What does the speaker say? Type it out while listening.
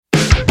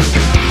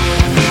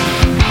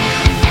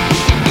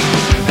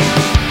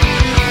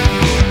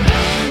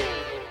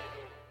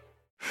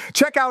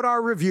Check out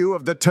our review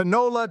of the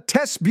TANOLA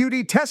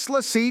TESBEAUTY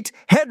Tesla Seat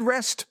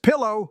Headrest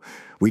Pillow.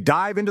 We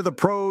dive into the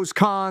pros,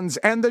 cons,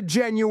 and the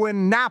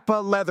genuine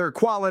Nappa leather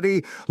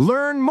quality.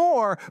 Learn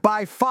more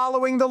by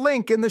following the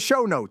link in the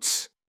show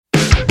notes.